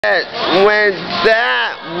When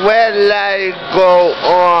that red light go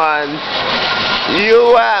on,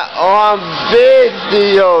 you are on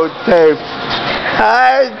videotape.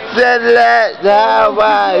 Hi, Celeste, how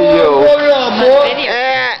are you?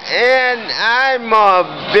 And I'm on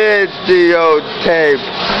videotape.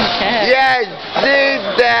 Yeah, see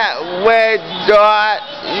that red dot?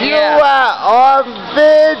 You are on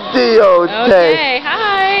videotape. Okay, hi.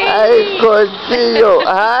 I could see you.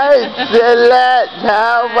 Hi, Celeste,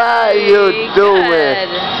 how are you doing? Good.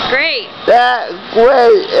 Great. That's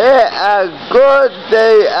great. It's a good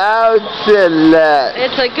day out, Celeste.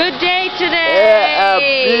 It's a good day today. It's a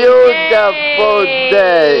beautiful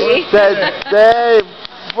day. Today,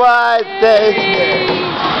 Friday,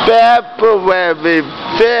 February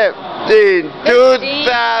 15,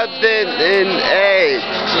 2008. I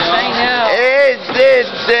know. Is it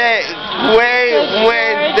that way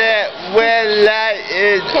when that red light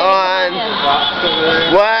is on?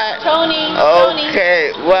 What? Tony.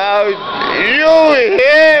 Okay, well, you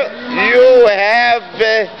have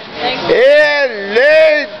it here,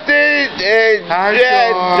 ladies and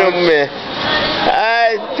gentlemen.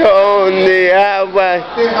 Hi, Tony. How are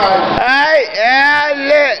you? Hi,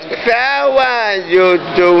 Alex. How are you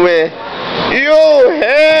doing? You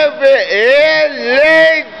have it here,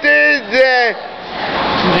 ladies and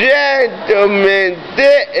gentlemen.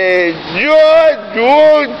 This is George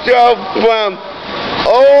Woodruff from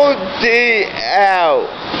OTL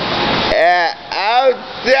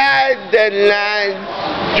outside the line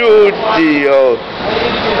studio.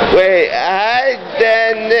 Wait, hi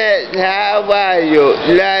Dennis, how are you?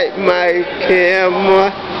 Like my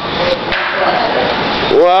camera?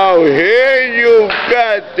 Well, here you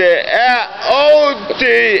got the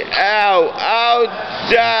OTL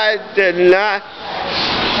outside the line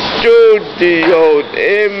studios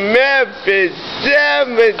in Medford,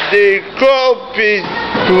 70 Coffee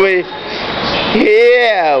Street.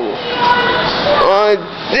 Here on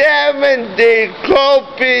 70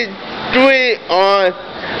 Coffee Street on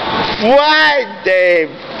Friday,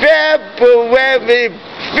 February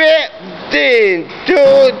 15,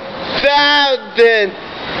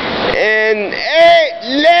 2008,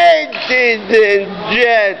 ladies and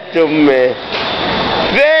gentlemen.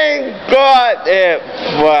 Thank God it's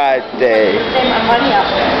Friday.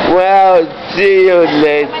 Well, see you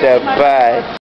later. Bye.